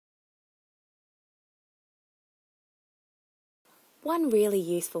One really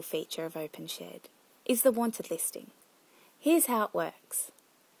useful feature of OpenShed is the wanted listing. Here's how it works.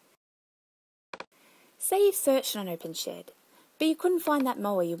 Say you've searched on OpenShed, but you couldn't find that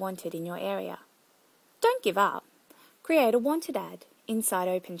mower you wanted in your area. Don't give up. Create a wanted ad inside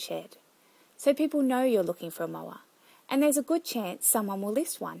OpenShed so people know you're looking for a mower, and there's a good chance someone will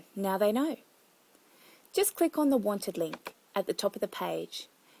list one now they know. Just click on the wanted link at the top of the page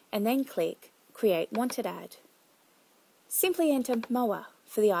and then click Create Wanted Ad. Simply enter mower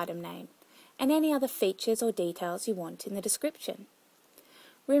for the item name and any other features or details you want in the description.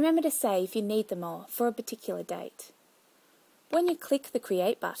 Remember to say if you need the mower for a particular date. When you click the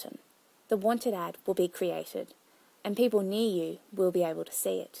Create button, the wanted ad will be created and people near you will be able to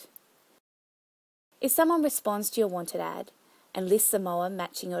see it. If someone responds to your wanted ad and lists the mower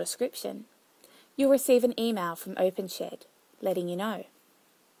matching your description, you'll receive an email from OpenShed letting you know.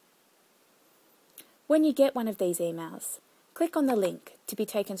 When you get one of these emails, click on the link to be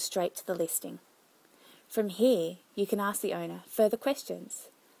taken straight to the listing. From here, you can ask the owner further questions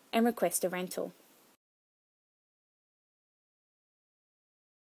and request a rental.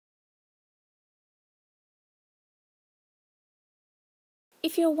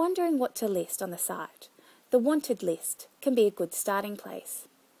 If you're wondering what to list on the site, the wanted list can be a good starting place.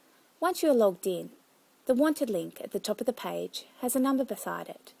 Once you're logged in, the wanted link at the top of the page has a number beside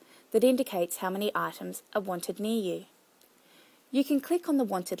it that indicates how many items are wanted near you. You can click on the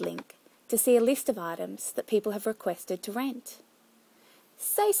wanted link to see a list of items that people have requested to rent.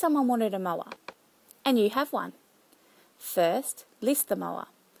 Say someone wanted a mower, and you have one. First, list the mower.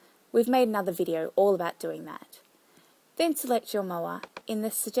 We've made another video all about doing that. Then select your mower in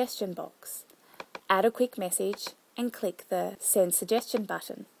the suggestion box. Add a quick message and click the Send Suggestion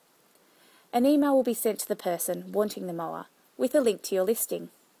button. An email will be sent to the person wanting the mower with a link to your listing.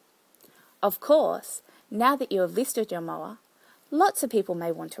 Of course, now that you have listed your mower, lots of people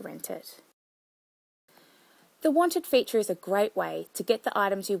may want to rent it. The wanted feature is a great way to get the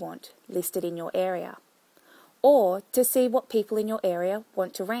items you want listed in your area, or to see what people in your area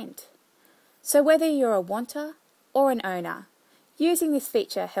want to rent. So whether you're a wanter or an owner, using this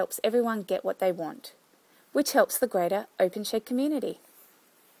feature helps everyone get what they want, which helps the greater OpenShed community.